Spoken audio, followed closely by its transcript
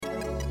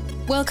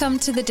Welcome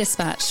to The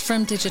Dispatch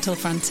from Digital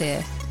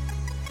Frontier.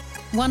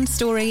 One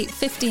story,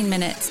 15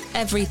 minutes,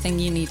 everything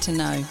you need to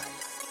know.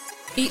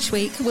 Each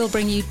week, we'll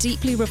bring you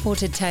deeply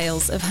reported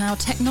tales of how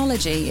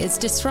technology is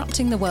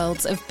disrupting the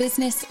worlds of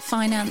business,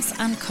 finance,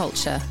 and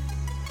culture.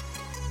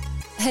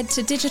 Head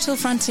to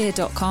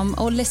digitalfrontier.com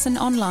or listen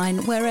online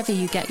wherever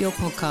you get your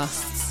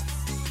podcasts.